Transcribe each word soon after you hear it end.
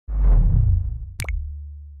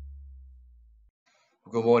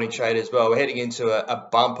Good morning, traders. Well, we're heading into a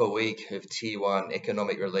bumper week of Tier 1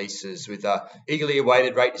 economic releases with eagerly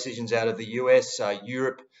awaited rate decisions out of the US,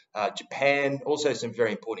 Europe, Japan, also some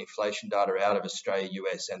very important inflation data out of Australia,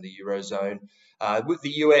 US and the Eurozone. With the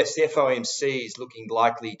US, the FOMC is looking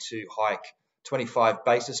likely to hike 25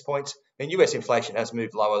 basis points. And US inflation has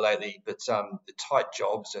moved lower lately, but the tight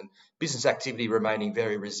jobs and business activity remaining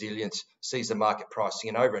very resilient sees the market pricing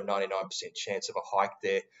in over a 99% chance of a hike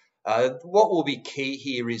there. What will be key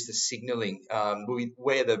here is the signalling,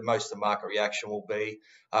 where most of the market reaction will be.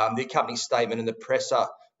 The accompanying statement and the presser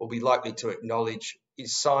will be likely to acknowledge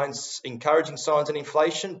encouraging signs in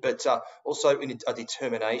inflation, but also in a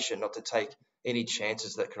determination not to take any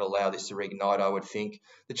chances that could allow this to reignite, I would think.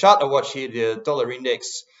 The chart to watch here, the dollar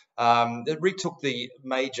index, it retook the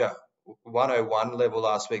major 101 level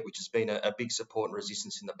last week, which has been a big support and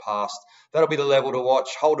resistance in the past. That'll be the level to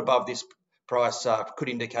watch. Hold above this price could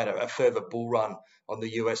indicate a further bull run on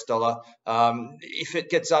the US dollar. If it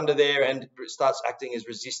gets under there and starts acting as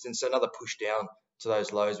resistance, another push down to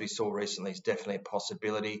those lows we saw recently is definitely a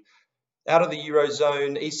possibility. Out of the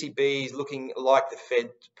Eurozone, ECB is looking like the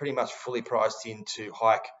Fed pretty much fully priced in to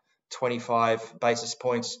hike 25 basis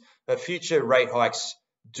points. Future rate hikes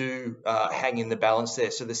do hang in the balance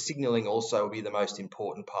there. So the signalling also will be the most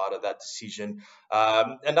important part of that decision.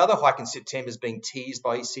 Another hike in September is being teased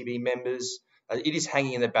by ECB members. It is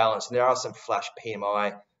hanging in the balance, and there are some flash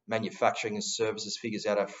PMI manufacturing and services figures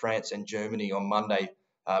out of France and Germany on Monday,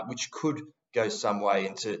 which could go some way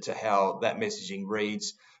into how that messaging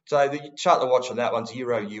reads. So the chart to watch on that one's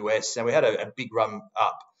Euro US. And we had a big run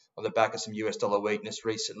up on the back of some US dollar weakness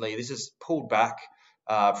recently. This has pulled back.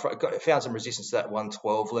 Found some resistance to that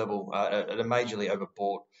 112 level at a majorly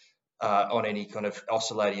overbought on any kind of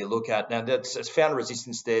oscillator you look at. Now it's found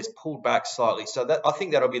resistance there, it's pulled back slightly. So that I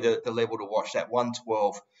think that'll be the level to watch, that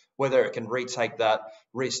 112, whether it can retake that,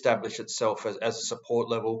 reestablish itself as a support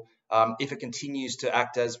level. If it continues to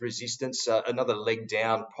act as resistance, another leg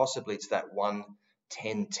down, possibly to that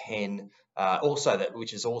 110.10.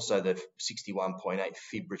 Which is also the 61.8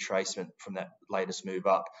 fib retracement from that latest move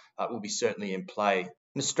up, will be certainly in play.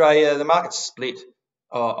 In Australia, the market's split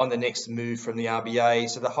on the next move from the RBA.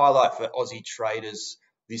 So the highlight for Aussie traders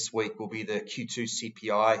this week will be the Q2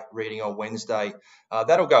 CPI reading on Wednesday.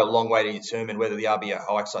 That'll go a long way to determine whether the RBA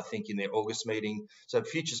hikes, I think, in their August meeting. So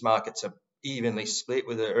futures markets are evenly split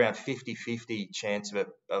with around 50-50 chance of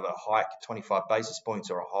a hike, 25 basis points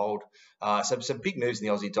or a hold. So some big moves in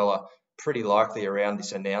the Aussie dollar, pretty likely around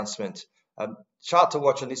this announcement. Chart to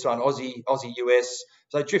watch on this one, Aussie US.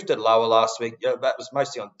 So they drifted lower last week. That was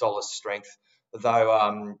mostly on dollar strength,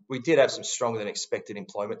 though we did have some stronger than expected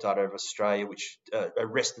employment data of Australia, which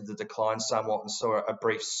arrested the decline somewhat and saw a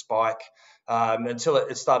brief spike until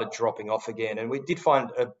it started dropping off again. And we did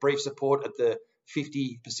find a brief support at the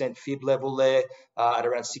 50% fib level there at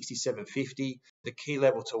around 67.50. The key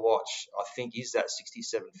level to watch, I think, is that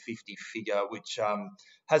 67.50 figure, which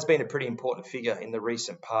has been a pretty important figure in the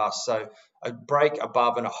recent past. So a break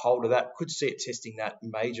above and a hold of that could see it testing that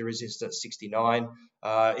major resistance at 69.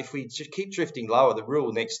 If we just keep drifting lower, the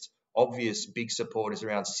real next obvious big support is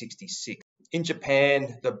around 66. In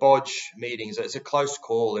Japan, the BOJ meetings, it's a close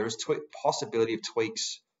call. There is possibility of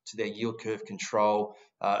tweaks to their yield curve control.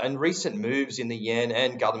 And recent moves in the yen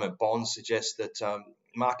and government bonds suggest that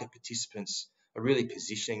market participants are really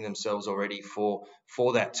positioning themselves already for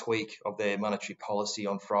that tweak of their monetary policy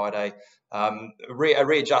on Friday. A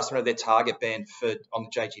readjustment of their target band on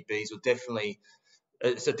the JGBs will definitely,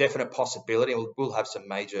 it's a definite possibility. We'll have some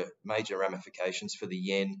major ramifications for the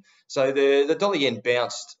yen. So the dollar yen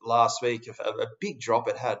bounced last week, a big drop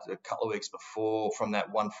it had a couple of weeks before from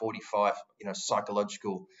that 145,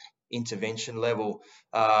 psychological intervention level,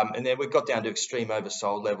 and then we got down to extreme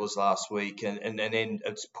oversold levels last week, and then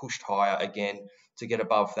it's pushed higher again to get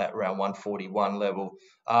above that around 141 level.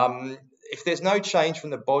 If there's no change from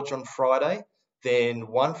the BOJ on Friday, then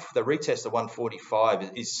the retest of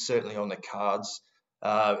 145 is certainly on the cards.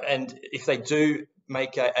 And if they do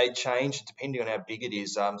make a change, depending on how big it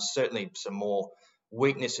is, certainly some more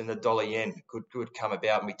weakness in the dollar yen could come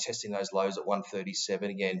about and be testing those lows at 137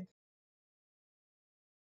 again.